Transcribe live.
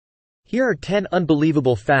Here are 10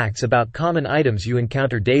 unbelievable facts about common items you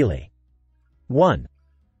encounter daily. 1.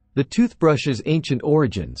 The toothbrush's ancient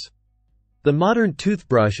origins. The modern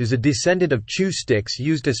toothbrush is a descendant of chew sticks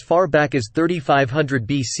used as far back as 3500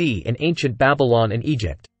 BC in ancient Babylon and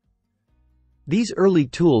Egypt. These early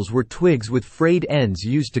tools were twigs with frayed ends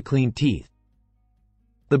used to clean teeth.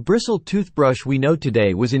 The bristle toothbrush we know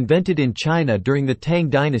today was invented in China during the Tang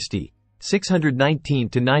Dynasty, 619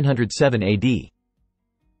 to 907 AD.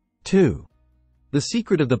 2. The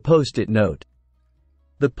secret of the Post-it note.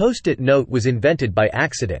 The Post-it note was invented by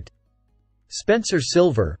accident. Spencer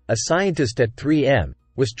Silver, a scientist at 3M,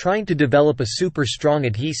 was trying to develop a super strong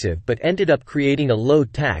adhesive but ended up creating a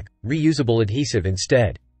low-tack, reusable adhesive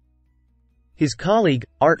instead. His colleague,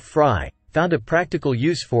 Art Fry, found a practical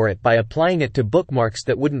use for it by applying it to bookmarks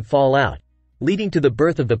that wouldn't fall out, leading to the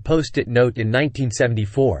birth of the Post-it note in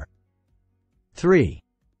 1974. 3.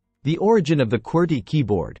 The origin of the QWERTY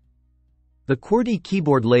keyboard. The QWERTY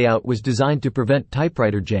keyboard layout was designed to prevent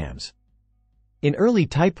typewriter jams. In early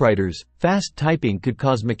typewriters, fast typing could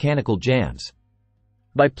cause mechanical jams.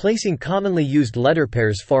 By placing commonly used letter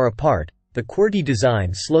pairs far apart, the QWERTY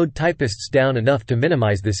design slowed typists down enough to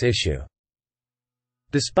minimize this issue.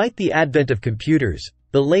 Despite the advent of computers,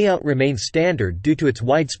 the layout remained standard due to its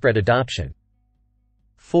widespread adoption.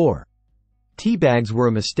 4. Tea bags were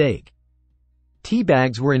a mistake. Tea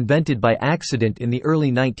bags were invented by accident in the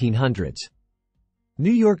early 1900s.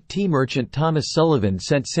 New York tea merchant Thomas Sullivan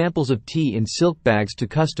sent samples of tea in silk bags to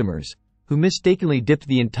customers, who mistakenly dipped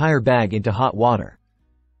the entire bag into hot water.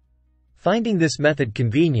 Finding this method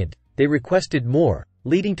convenient, they requested more,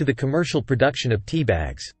 leading to the commercial production of tea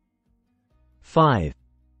bags. 5.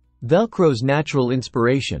 Velcro's natural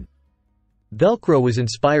inspiration. Velcro was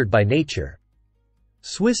inspired by nature.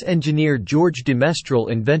 Swiss engineer Georges de Mestral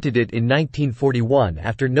invented it in 1941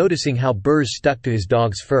 after noticing how burrs stuck to his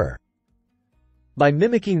dog's fur. By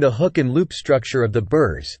mimicking the hook and loop structure of the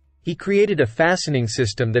burrs, he created a fastening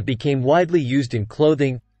system that became widely used in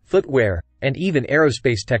clothing, footwear, and even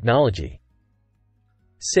aerospace technology.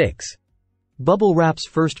 6. Bubble wrap's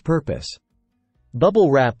first purpose.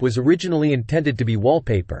 Bubble wrap was originally intended to be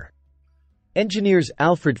wallpaper. Engineers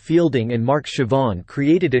Alfred Fielding and Marc Chavon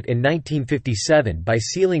created it in 1957 by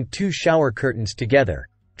sealing two shower curtains together,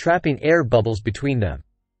 trapping air bubbles between them.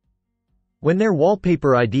 When their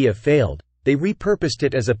wallpaper idea failed, they repurposed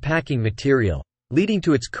it as a packing material, leading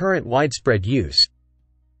to its current widespread use.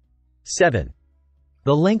 7.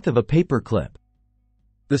 The length of a paperclip.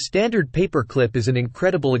 The standard paperclip is an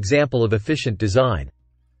incredible example of efficient design.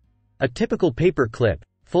 A typical paperclip,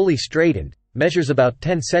 fully straightened, measures about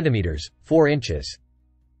 10 centimeters, 4 inches.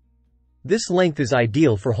 This length is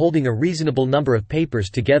ideal for holding a reasonable number of papers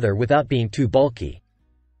together without being too bulky.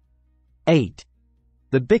 8.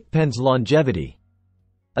 The Bic pen's longevity.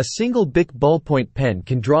 A single Bic ballpoint pen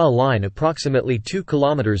can draw a line approximately 2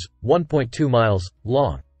 kilometers, 1.2 miles,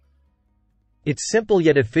 long. Its simple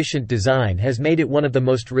yet efficient design has made it one of the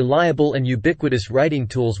most reliable and ubiquitous writing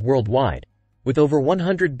tools worldwide, with over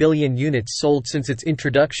 100 billion units sold since its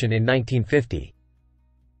introduction in 1950.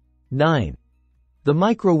 9. The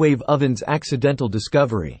microwave oven's accidental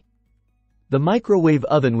discovery. The microwave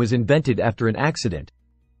oven was invented after an accident.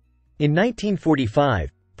 In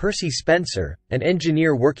 1945, Percy Spencer, an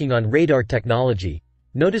engineer working on radar technology,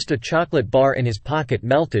 noticed a chocolate bar in his pocket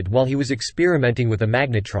melted while he was experimenting with a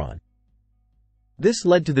magnetron. This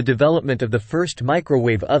led to the development of the first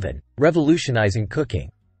microwave oven, revolutionizing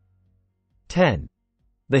cooking. 10.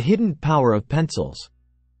 The hidden power of pencils.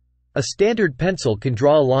 A standard pencil can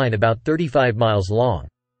draw a line about 35 miles long.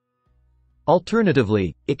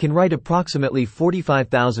 Alternatively, it can write approximately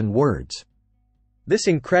 45,000 words. This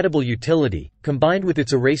incredible utility, combined with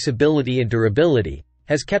its erasability and durability,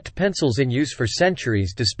 has kept pencils in use for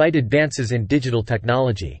centuries despite advances in digital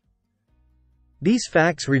technology. These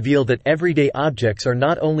facts reveal that everyday objects are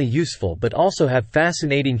not only useful but also have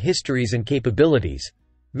fascinating histories and capabilities,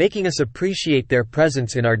 making us appreciate their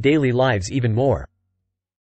presence in our daily lives even more.